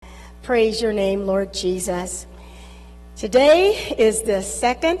praise your name, Lord Jesus. Today is the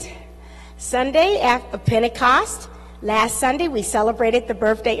second Sunday after Pentecost. Last Sunday, we celebrated the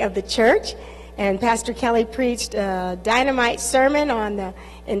birthday of the church, and Pastor Kelly preached a dynamite sermon on the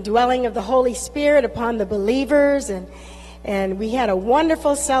indwelling of the Holy Spirit upon the believers, and we had a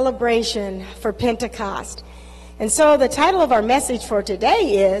wonderful celebration for Pentecost. And so the title of our message for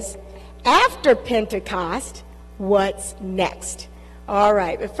today is, After Pentecost, What's Next? All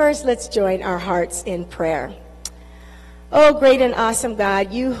right, but first let's join our hearts in prayer. Oh, great and awesome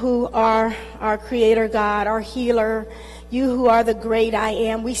God, you who are our creator God, our healer, you who are the great I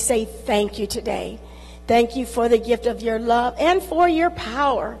am, we say thank you today. Thank you for the gift of your love and for your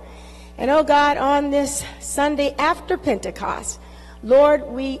power. And oh God, on this Sunday after Pentecost, Lord,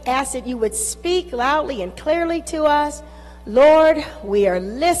 we ask that you would speak loudly and clearly to us. Lord, we are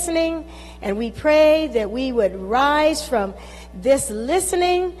listening, and we pray that we would rise from this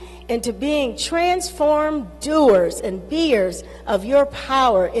listening into being transformed doers and beers of your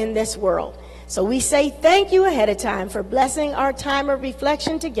power in this world. So we say thank you ahead of time for blessing our time of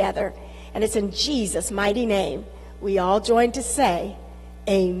reflection together. And it's in Jesus' mighty name we all join to say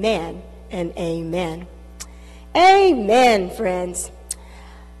amen and amen. Amen, friends.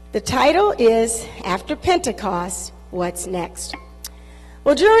 The title is After Pentecost, What's Next?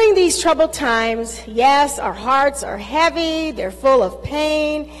 Well, during these troubled times, yes, our hearts are heavy, they're full of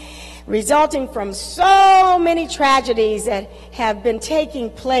pain, resulting from so many tragedies that have been taking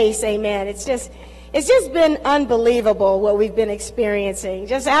place, amen. It's just been unbelievable what we've been experiencing,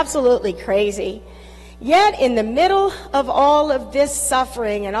 just absolutely crazy. Yet in the middle of all of this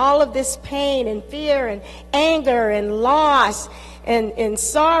suffering and all of this pain and fear and anger and loss and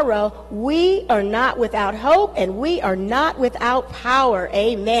sorrow, we are not without hope and we are not without power.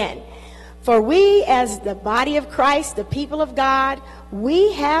 Amen. For we, as the body of Christ, the people of God,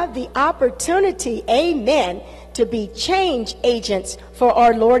 we have the opportunity, amen, to be change agents for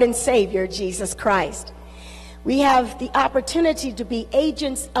our Lord and Savior, Jesus Christ. We have the opportunity to be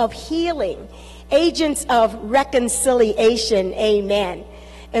agents of healing, agents of reconciliation, amen.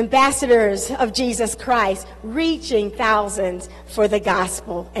 Ambassadors of Jesus Christ, reaching thousands for the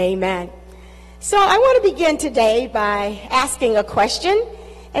gospel. Amen. So I want to begin today by asking a question,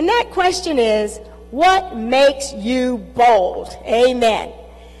 and that question is, what makes you bold? Amen.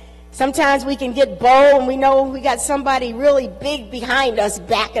 Sometimes we can get bold and we know we got somebody really big behind us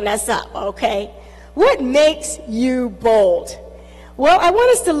backing us up, okay? What makes you bold? Well, I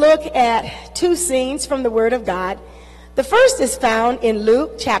want us to look at two scenes from the Word of God. The first is found in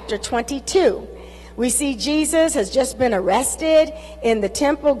Luke chapter 22. We see Jesus has just been arrested, in the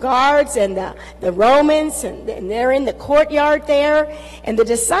temple guards and the Romans, and they're in the courtyard there. And the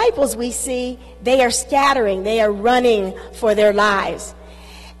disciples, we see, they are scattering. They are running for their lives.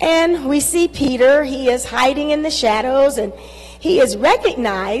 And we see Peter, he is hiding in the shadows, and he is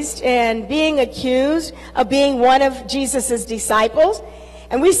recognized and being accused of being one of Jesus' disciples.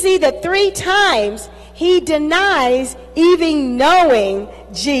 And we see that 3 times he denies even knowing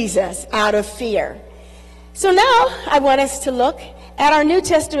Jesus out of fear. So now I want us to look at our New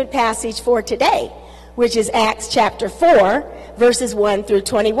Testament passage for today, which is Acts chapter 4, verses 1 through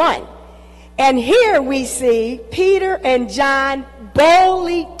 21. And here we see Peter and John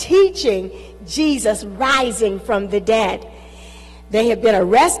boldly teaching Jesus rising from the dead. They had been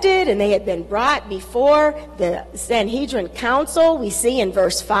arrested and they had been brought before the Sanhedrin Council. We see in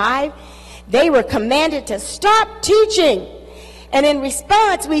verse 5. They were commanded to stop teaching. And in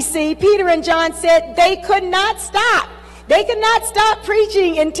response, we see Peter and John said they could not stop. They could not stop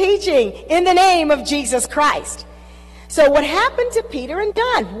preaching and teaching in the name of Jesus Christ. So what happened to Peter and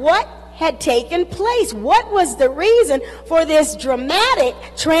John? What had taken place? What was the reason for this dramatic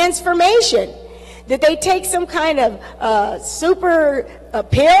transformation? Did they take some kind of super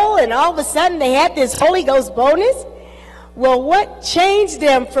pill and all of a sudden they had this Holy Ghost bonus? Well, what changed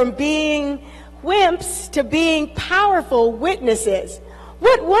them from being wimps to being powerful witnesses?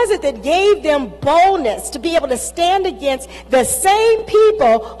 What was it that gave them boldness to be able to stand against the same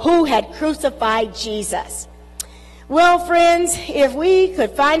people who had crucified Jesus? Well, friends, if we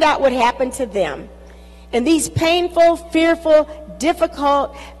could find out what happened to them in these painful, fearful,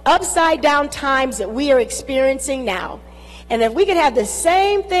 difficult, upside-down times that we are experiencing now, and if we could have the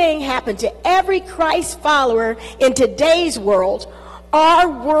same thing happen to every Christ follower in today's world, our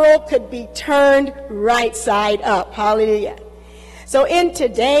world could be turned right side up. Hallelujah. So in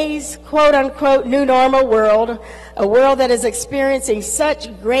today's quote-unquote new normal world, a world that is experiencing such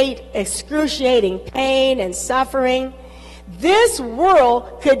great excruciating pain and suffering, this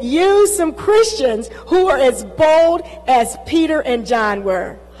world could use some Christians who are as bold as Peter and John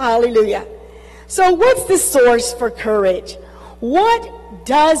were. Hallelujah. So what's the source for courage? What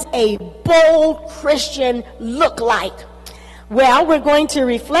does a bold Christian look like? Well, we're going to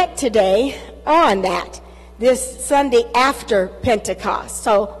reflect today on that, this Sunday after Pentecost.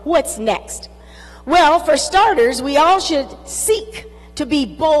 So what's next? Well, for starters, we all should seek to be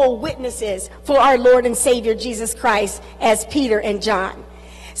bold witnesses for our Lord and Savior Jesus Christ as Peter and John.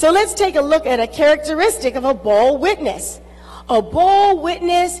 So let's take a look at a characteristic of a bold witness. A bold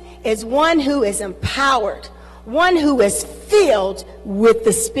witness is one who is empowered, one who is filled with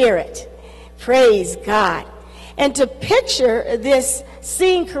the Spirit. Praise God. And to picture this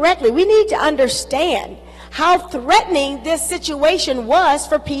scene correctly, we need to understand how threatening this situation was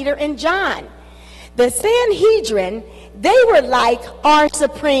for Peter and John. The Sanhedrin, they were like our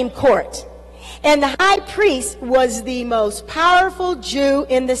Supreme Court. And the high priest was the most powerful Jew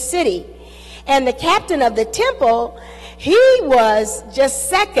in the city. And the captain of the temple, he was just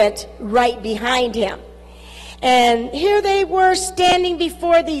second right behind him. And here they were standing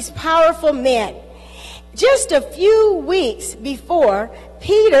before these powerful men. Just a few weeks before,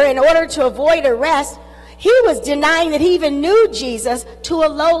 Peter, in order to avoid arrest, he was denying that he even knew Jesus to a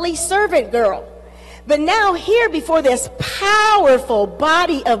lowly servant girl. But now here before this powerful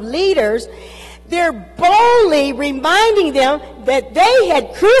body of leaders, they're boldly reminding them that they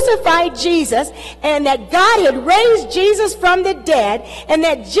had crucified Jesus and that God had raised Jesus from the dead and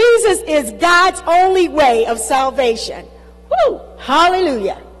that Jesus is God's only way of salvation. Woo!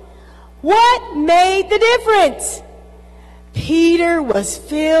 Hallelujah. What made the difference? Peter was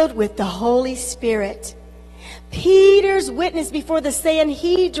filled with the Holy Spirit. Peter's witness before the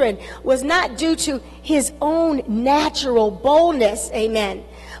Sanhedrin was not due to his own natural boldness, amen,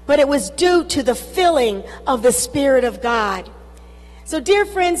 but it was due to the filling of the Spirit of God. So, dear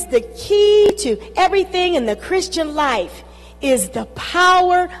friends, the key to everything in the Christian life is the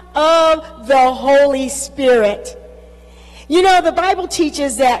power of the Holy Spirit. You know, the Bible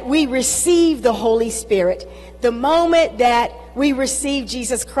teaches that we receive the Holy Spirit the moment that we receive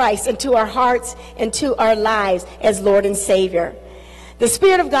Jesus Christ into our hearts, into our lives as Lord and Savior. The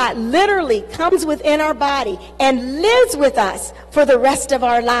Spirit of God literally comes within our body and lives with us for the rest of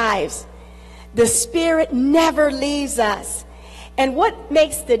our lives. The Spirit never leaves us. And what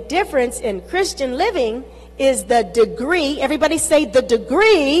makes the difference in Christian living is the degree, everybody say the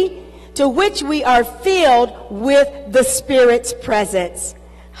degree, to which we are filled with the Spirit's presence.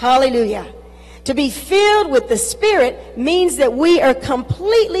 Hallelujah. To be filled with the Spirit means that we are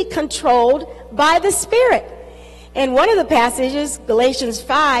completely controlled by the Spirit. In one of the passages, Galatians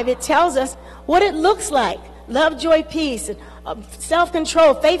 5, it tells us what it looks like. Love, joy, peace, and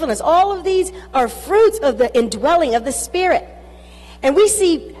self-control, faithfulness. All of these are fruits of the indwelling of the Spirit. And we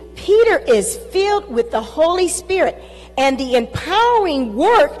see Peter is filled with the Holy Spirit and the empowering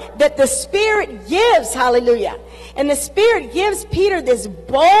work that the Spirit gives. Hallelujah. And the Spirit gives Peter this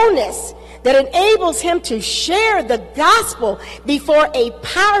boldness that enables him to share the gospel before a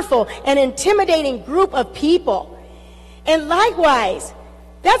powerful and intimidating group of people. And likewise,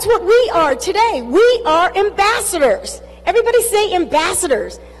 that's what we are today. We are ambassadors. Everybody say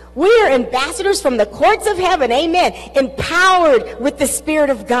ambassadors. We are ambassadors from the courts of heaven, amen, empowered with the Spirit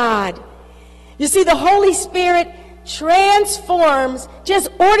of God. You see, the Holy Spirit transforms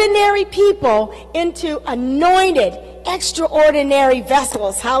just ordinary people into anointed, extraordinary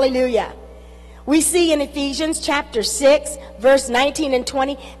vessels. Hallelujah. We see in Ephesians chapter 6, verse 19 and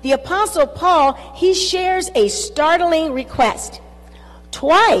 20, the Apostle Paul, he shares a startling request.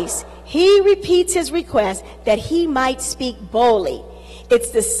 Twice, he repeats his request that he might speak boldly.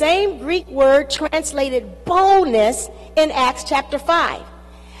 It's the same Greek word translated boldness in Acts chapter 5.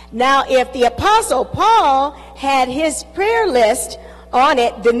 Now, if the Apostle Paul had his prayer list on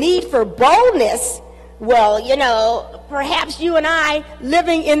it, the need for boldness, well, you know, perhaps you and I,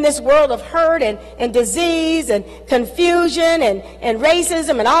 living in this world of hurt and disease and confusion and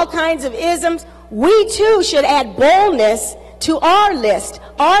racism and all kinds of isms, we too should add boldness to our list,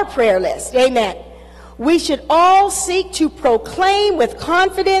 our prayer list. Amen. We should all seek to proclaim with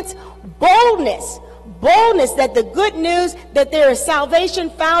confidence boldness that the good news that there is salvation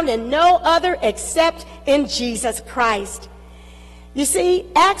found in no other except in Jesus Christ. You see,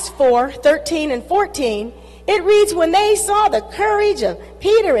 Acts 4, 13 and 14, it reads, when they saw the courage of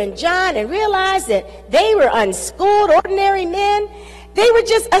Peter and John and realized that they were unschooled, ordinary men, they were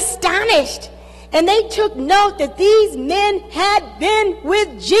just astonished. And they took note that these men had been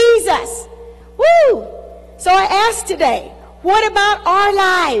with Jesus. Woo! So I ask today, what about our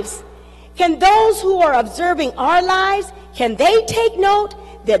lives? Can those who are observing our lives, can they take note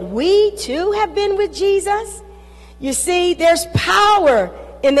that we too have been with Jesus? You see, there's power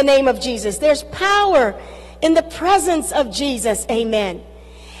in the name of Jesus. There's power in the presence of Jesus. Amen.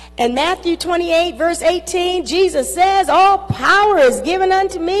 In Matthew 28, verse 18, Jesus says, all power is given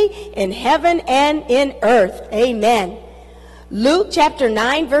unto me in heaven and in earth. Amen. Luke chapter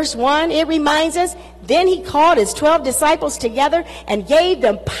 9, verse 1, it reminds us, then he called his 12 disciples together and gave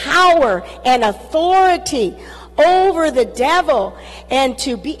them power and authority over the devil and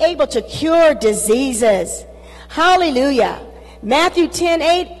to be able to cure diseases. Hallelujah. Matthew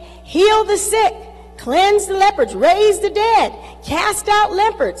 10:8, heal the sick, cleanse the lepers, raise the dead, cast out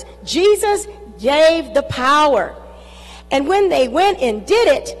lepers. Jesus gave the power. And when they went and did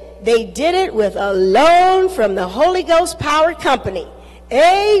it, they did it with a loan from the Holy Ghost Power Company.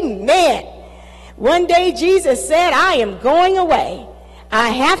 Amen. One day Jesus said, I am going away. I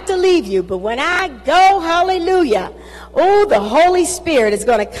have to leave you, but when I go, hallelujah, oh, the Holy Spirit is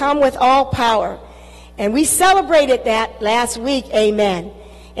going to come with all power. And we celebrated that last week, amen.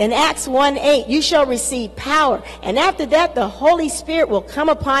 In Acts 1:8, you shall receive power. And after that, the Holy Spirit will come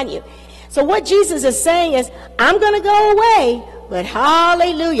upon you. So what Jesus is saying is, I'm going to go away, but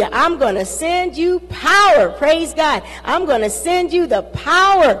hallelujah, I'm going to send you power. Praise God. I'm going to send you the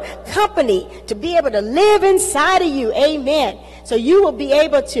power company to be able to live inside of you. Amen. So you will be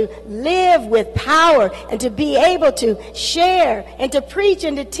able to live with power and to be able to share and to preach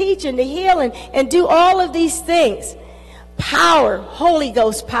and to teach and to heal and do all of these things. Power, Holy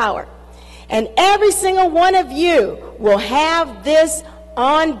Ghost power. And every single one of you will have this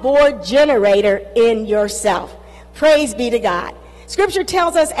onboard generator in yourself. Praise be to God. Scripture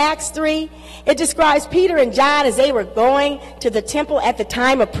tells us, Acts 3, it describes Peter and John as they were going to the temple at the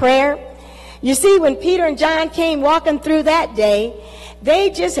time of prayer. You see, when Peter and John came walking through that day, they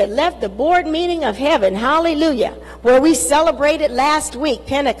just had left the board meeting of heaven, hallelujah, where we celebrated last week,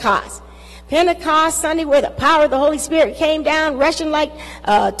 Pentecost. Pentecost Sunday, where the power of the Holy Spirit came down, rushing like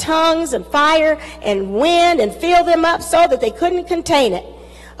tongues and fire and wind, and filled them up so that they couldn't contain it.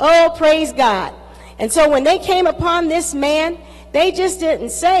 Oh, praise God. And so when they came upon this man, they just didn't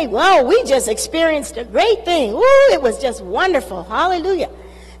say, well, we just experienced a great thing. Ooh, it was just wonderful. Hallelujah.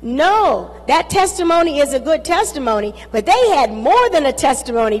 No, that testimony is a good testimony, but they had more than a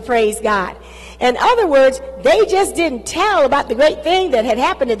testimony, praise God. In other words, they just didn't tell about the great thing that had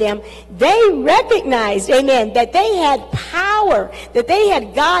happened to them. They recognized, amen, that they had power, that they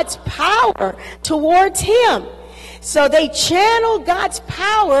had God's power towards him. So they channeled God's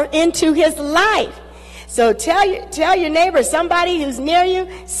power into his life. So tell your neighbor, somebody who's near you,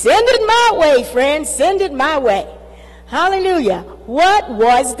 send it my way, friend, send it my way. Hallelujah. What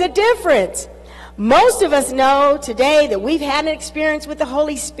was the difference? Most of us know today that we've had an experience with the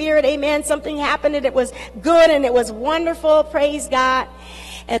Holy Spirit. Amen. Something happened and it was good and it was wonderful. Praise God.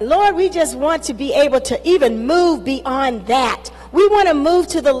 And Lord, we just want to be able to even move beyond that. We want to move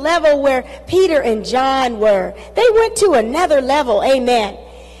to the level where Peter and John were. They went to another level. Amen.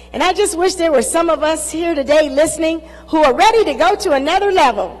 And I just wish there were some of us here today listening who are ready to go to another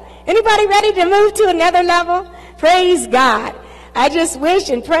level. Anybody ready to move to another level? Praise God. I just wish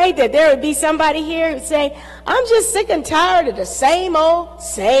and pray that there would be somebody here who'd say, I'm just sick and tired of the same old,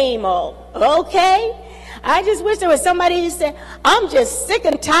 same old. Okay? I just wish there was somebody who said, I'm just sick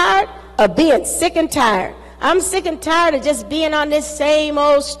and tired of being sick and tired. I'm sick and tired of just being on this same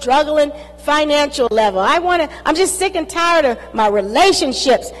old struggling financial level. I'm just sick and tired of my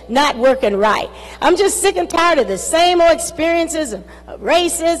relationships not working right. I'm just sick and tired of the same old experiences of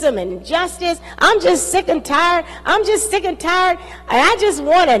racism and injustice. I'm just sick and tired. I'm just sick and tired. And I just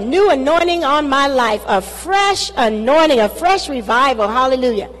want a new anointing on my life, a fresh anointing, a fresh revival.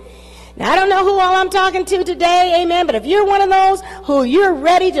 Hallelujah. Now, I don't know who all I'm talking to today, amen, but if you're one of those who you're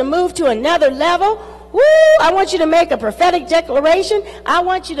ready to move to another level, woo, I want you to make a prophetic declaration. I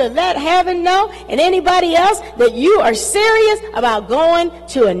want you to let heaven know and anybody else that you are serious about going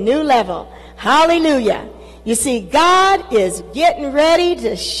to a new level. Hallelujah. You see, God is getting ready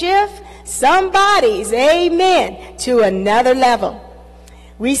to shift somebody's, amen, to another level.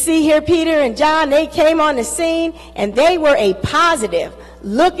 We see here Peter and John, they came on the scene and they were a positive,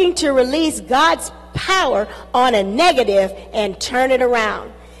 looking to release God's power on a negative and turn it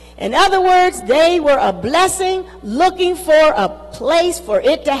around. In other words, they were a blessing looking for a place for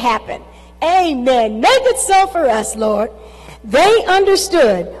it to happen. Amen. Make it so for us, Lord. They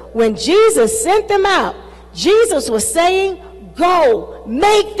understood when Jesus sent them out, Jesus was saying, go,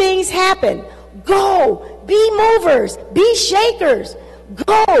 make things happen. Go, be movers, be shakers.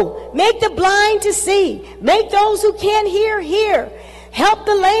 Go, make the blind to see. Make those who can't hear, hear. Help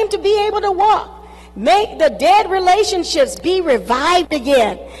the lame to be able to walk. Make the dead relationships be revived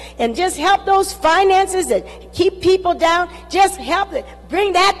again. And just help those finances that keep people down. Just help it.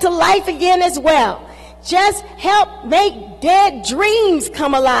 bring that to life again as well. Just help make dead dreams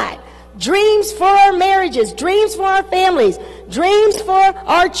come alive. Dreams for our marriages, dreams for our families, dreams for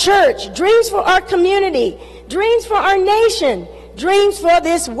our church, dreams for our community, dreams for our nation, dreams for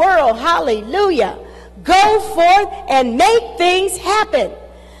this world. Hallelujah. Go forth and make things happen.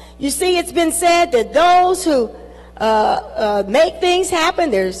 You see, it's been said that those who make things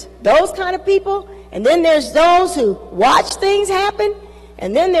happen, there's those kind of people, and then there's those who watch things happen,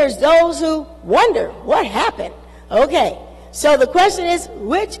 and then there's those who wonder what happened. Okay, so the question is,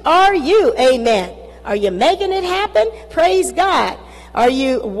 which are you? Amen. Are you making it happen? Praise God. Are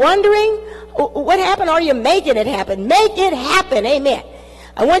you wondering what happened? Are you making it happen? Make it happen. Amen.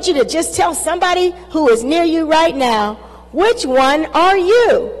 I want you to just tell somebody who is near you right now, which one are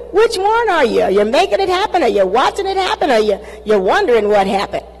you? Which one are you? Are you making it happen? Are you watching it happen? Are you're wondering what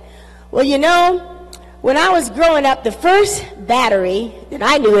happened? Well, you know, when I was growing up, the first battery that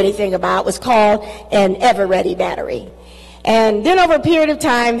I knew anything about was called an Eveready battery. And then over a period of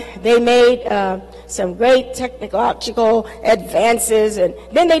time, they made some great technological advances, and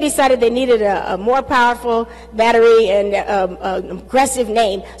then they decided they needed a more powerful battery and an aggressive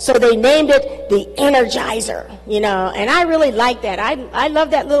name, so they named it the Energizer, you know, and I really like that. I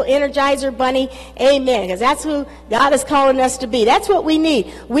love that little Energizer bunny, amen, because that's who God is calling us to be. That's what we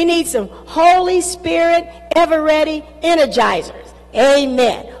need. We need some Holy Spirit, ever-ready Energizers,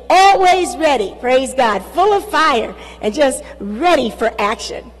 amen. Always ready, praise God, full of fire and just ready for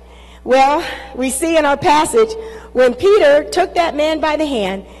action. Well, we see in our passage when Peter took that man by the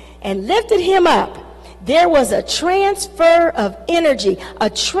hand and lifted him up, there was a transfer of energy, a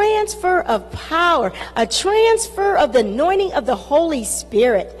transfer of power, a transfer of the anointing of the Holy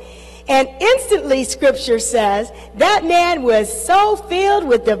Spirit. And instantly, Scripture says, that man was so filled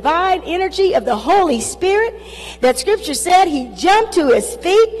with divine energy of the Holy Spirit that Scripture said he jumped to his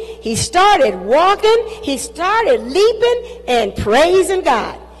feet, he started walking, he started leaping and praising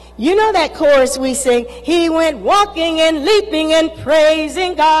God. You know that chorus we sing, he went walking and leaping and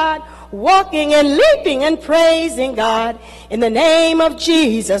praising God, walking and leaping and praising God. In the name of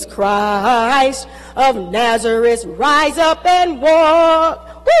Jesus Christ of Nazareth, rise up and walk.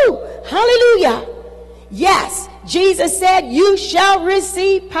 Woo! Hallelujah. Yes, Jesus said, you shall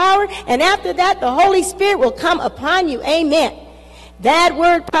receive power, and after that, the Holy Spirit will come upon you. Amen. That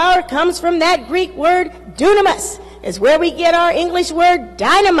word power comes from that Greek word dunamis. It's where we get our English word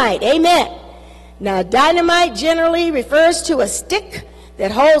dynamite. Amen. Now, dynamite generally refers to a stick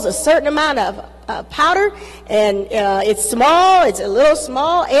that holds a certain amount of powder, and it's small. It's a little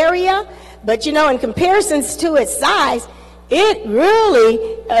small area, but you know, in comparison to its size, it really,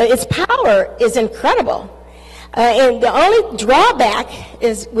 its power is incredible. And the only drawback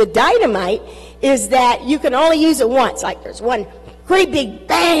is with dynamite is that you can only use it once. Like there's one great big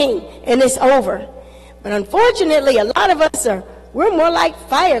bang and it's over. But unfortunately, a lot of us we're more like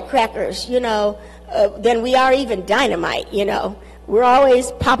firecrackers, you know, than we are even dynamite, you know. We're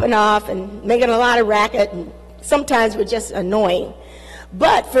always popping off and making a lot of racket, and sometimes we're just annoying.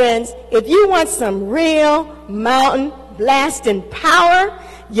 But friends, if you want some real mountain blasting power,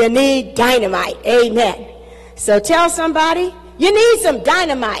 you need dynamite. Amen. So tell somebody, you need some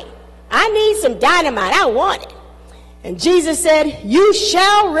dynamite. I need some dynamite. I want it. And Jesus said, you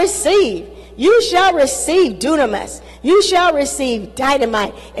shall receive dunamis. You shall receive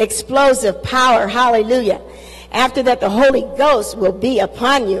dynamite, explosive power. Hallelujah. After that, the Holy Ghost will be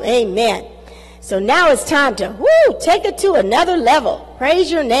upon you. Amen. So now it's time to take it to another level.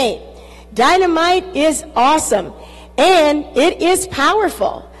 Praise your name. Dynamite is awesome. And it is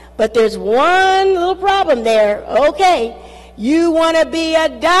powerful. But there's one little problem there. Okay. You want to be a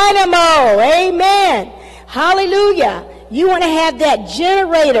dynamo. Amen. Hallelujah. You want to have that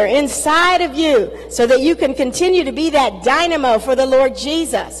generator inside of you so that you can continue to be that dynamo for the Lord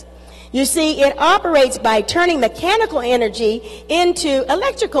Jesus. You see, it operates by turning mechanical energy into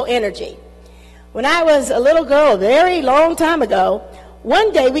electrical energy. When I was a little girl, a very long time ago,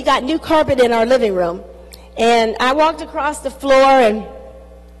 one day we got new carpet in our living room. And I walked across the floor, and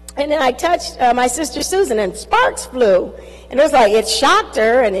then I touched my sister Susan, and sparks flew. And it was like, it shocked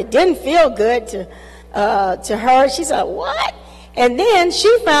her, and it didn't feel good to her. She said, what? And then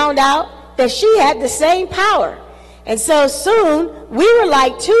she found out that she had the same power. And so soon, we were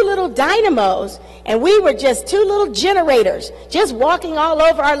like two little dynamos, and we were just two little generators, just walking all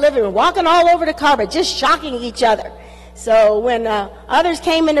over our living room, walking all over the carpet, just shocking each other. So when others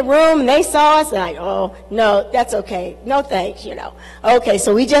came in the room and they saw us, they're like, oh, no, that's okay. No thanks, you know. Okay,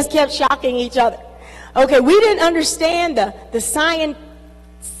 so we just kept shocking each other. Okay, we didn't understand the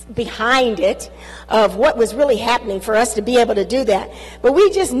behind it of what was really happening for us to be able to do that. But we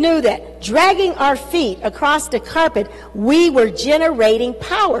just knew that dragging our feet across the carpet, we were generating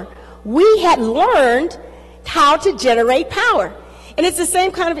power. We had learned how to generate power. And it's the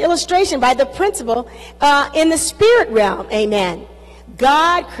same kind of illustration by the principle in the spirit realm. Amen.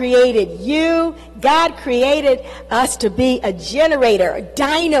 God created you. God created us to be a generator,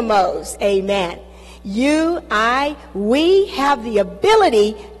 dynamos. Amen. You, I, we have the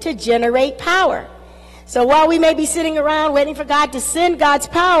ability to generate power. So while we may be sitting around waiting for God to send God's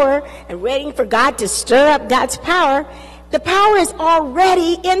power and waiting for God to stir up God's power, the power is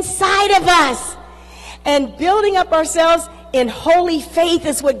already inside of us. And building up ourselves in holy faith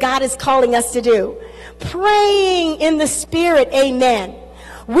is what God is calling us to do. Praying in the Spirit, amen.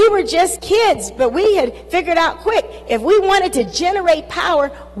 We were just kids, but we had figured out quick, if we wanted to generate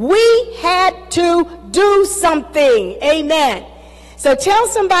power, we had to do something, amen. So tell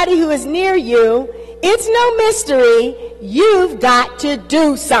somebody who is near you, it's no mystery, you've got to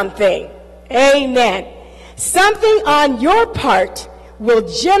do something, amen. Something on your part will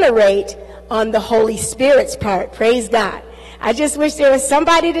generate on the Holy Spirit's part, praise God. I just wish there was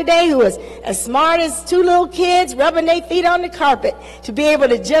somebody today who was as smart as two little kids rubbing their feet on the carpet to be able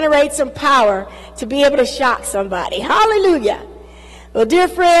to generate some power, to be able to shock somebody. Hallelujah. Well, dear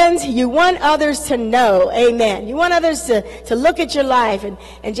friends, you want others to know, amen. You want others to look at your life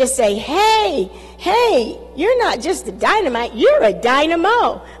and just say, hey, you're not just a dynamite, you're a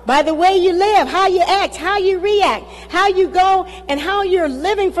dynamo. By the way you live, how you act, how you react, how you go, and how you're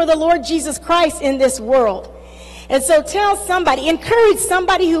living for the Lord Jesus Christ in this world. And so tell somebody, encourage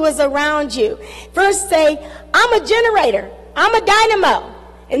somebody who is around you. First say, I'm a generator, I'm a dynamo.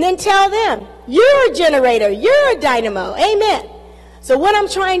 And then tell them, you're a generator, you're a dynamo, amen. So what I'm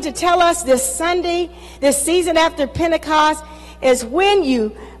trying to tell us this Sunday, this season after Pentecost, is when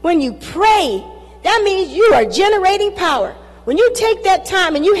you pray, that means you are generating power. When you take that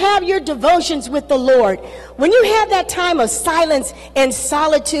time and you have your devotions with the Lord, when you have that time of silence and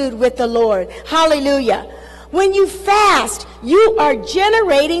solitude with the Lord, hallelujah. When you fast, you are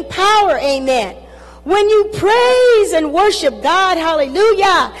generating power, amen. When you praise and worship God,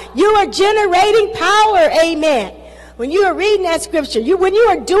 hallelujah, you are generating power, amen. When you are reading that scripture, when you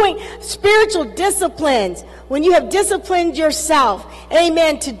are doing spiritual disciplines, when you have disciplined yourself,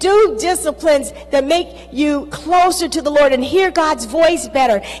 amen, to do disciplines that make you closer to the Lord and hear God's voice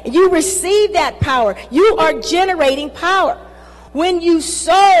better, and you receive that power, you are generating power. When you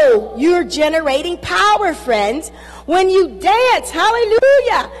sow, you're generating power, friends. When you dance,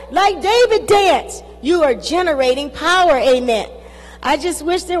 hallelujah, like David danced, you are generating power, amen. I just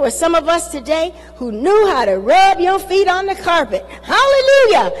wish there were some of us today who knew how to rub your feet on the carpet,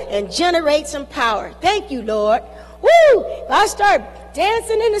 hallelujah, and generate some power. Thank you, Lord. Woo! If I start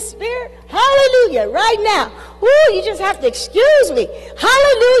dancing in the Spirit, hallelujah, right now. Woo! You just have to excuse me,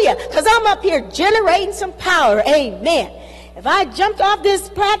 hallelujah, because I'm up here generating some power, amen. If I jumped off this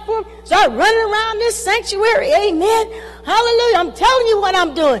platform, start running around this sanctuary, amen, hallelujah, I'm telling you what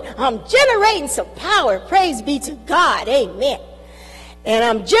I'm doing. I'm generating some power, praise be to God, amen. And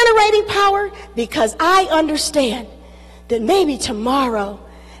I'm generating power because I understand that maybe tomorrow,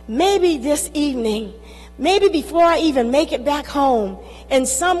 maybe this evening, maybe before I even make it back home, in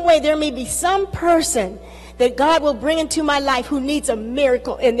some way there may be some person that God will bring into my life who needs a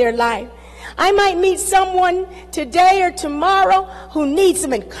miracle in their life. I might meet someone today or tomorrow who needs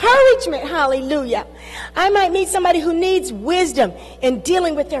some encouragement, hallelujah. I might meet somebody who needs wisdom in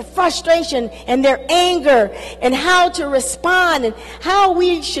dealing with their frustration and their anger and how to respond and how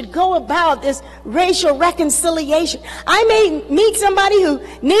we should go about this racial reconciliation. I may meet somebody who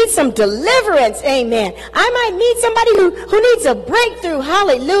needs some deliverance, amen. I might meet somebody who needs a breakthrough,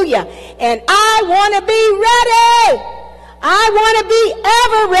 hallelujah. And I want to be ready. I want to be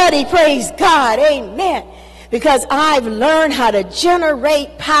ever ready, praise God, amen, because I've learned how to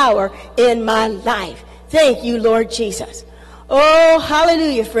generate power in my life. Thank you, Lord Jesus. Oh,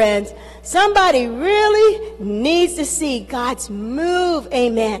 hallelujah, friends. Somebody really needs to see God's move,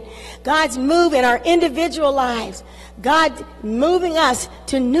 amen. God's move in our individual lives. God moving us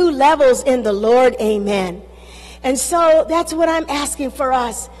to new levels in the Lord, amen. And so that's what I'm asking for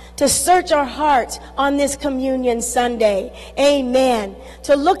us. To search our hearts on this Communion Sunday. Amen.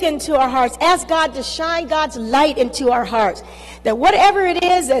 To look into our hearts. Ask God to shine God's light into our hearts. That whatever it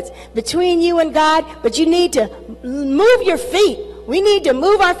is that's between you and God, but you need to move your feet. We need to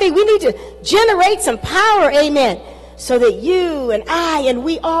move our feet. We need to generate some power. Amen. So that you and I and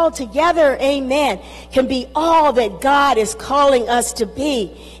we all together, amen, can be all that God is calling us to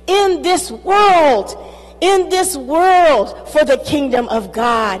be in this world. in this world for the kingdom of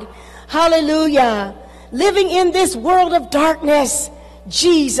God. Hallelujah. Living in this world of darkness,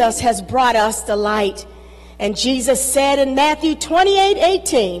 Jesus has brought us the light. And Jesus said in Matthew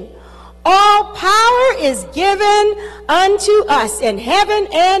 28:18, all power is given unto us in heaven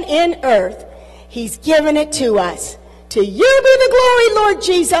and in earth. He's given it to us. To you be the glory, Lord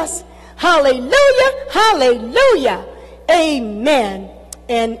Jesus. Hallelujah, hallelujah. Amen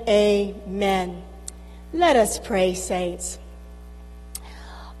and amen. Let us pray, saints.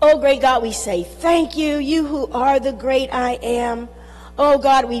 Oh, great God, we say thank you, you who are the great I am. Oh,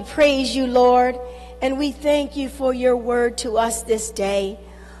 God, we praise you, Lord, and we thank you for your word to us this day.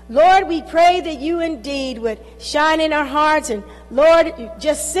 Lord, we pray that you indeed would shine in our hearts, and Lord,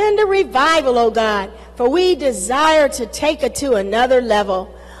 just send a revival, oh God, for we desire to take it to another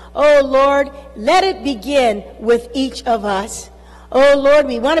level. Oh Lord, let it begin with each of us. Oh Lord,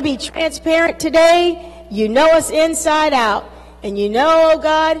 we want to be transparent today. You know us inside out, and you know, oh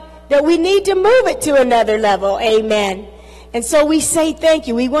God, that we need to move it to another level. Amen. And so we say thank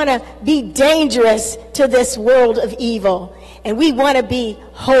you. We want to be dangerous to this world of evil. And we want to be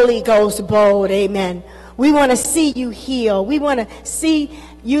Holy Ghost bold. Amen. We want to see you heal. We want to see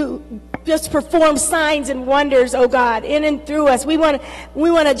you just perform signs and wonders, oh God, in and through us. We want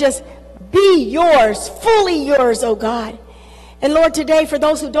to just be yours, fully yours, oh God. And Lord, today, for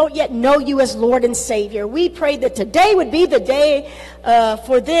those who don't yet know you as Lord and Savior, we pray that today would be the day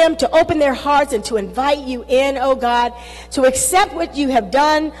for them to open their hearts and to invite you in, oh God, to accept what you have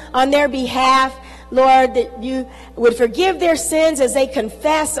done on their behalf. Lord, that you would forgive their sins as they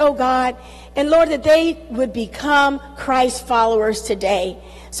confess, oh God, and Lord, that they would become Christ followers today.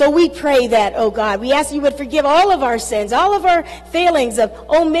 So we pray that, oh God. We ask you would forgive all of our sins, all of our failings of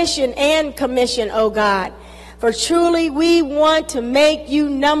omission and commission, oh God. For truly we want to make you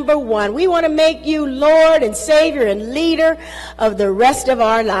number one. We want to make you Lord and Savior and leader of the rest of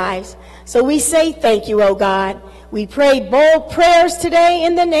our lives. So we say thank you, oh God. We pray bold prayers today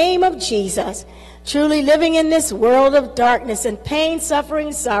in the name of Jesus. Truly living in this world of darkness and pain,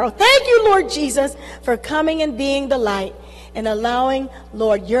 suffering, sorrow. Thank you, Lord Jesus, for coming and being the light and allowing,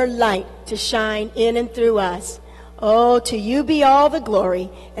 Lord, your light to shine in and through us. Oh, to you be all the glory,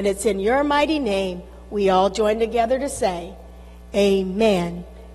 and it's in your mighty name we all join together to say, amen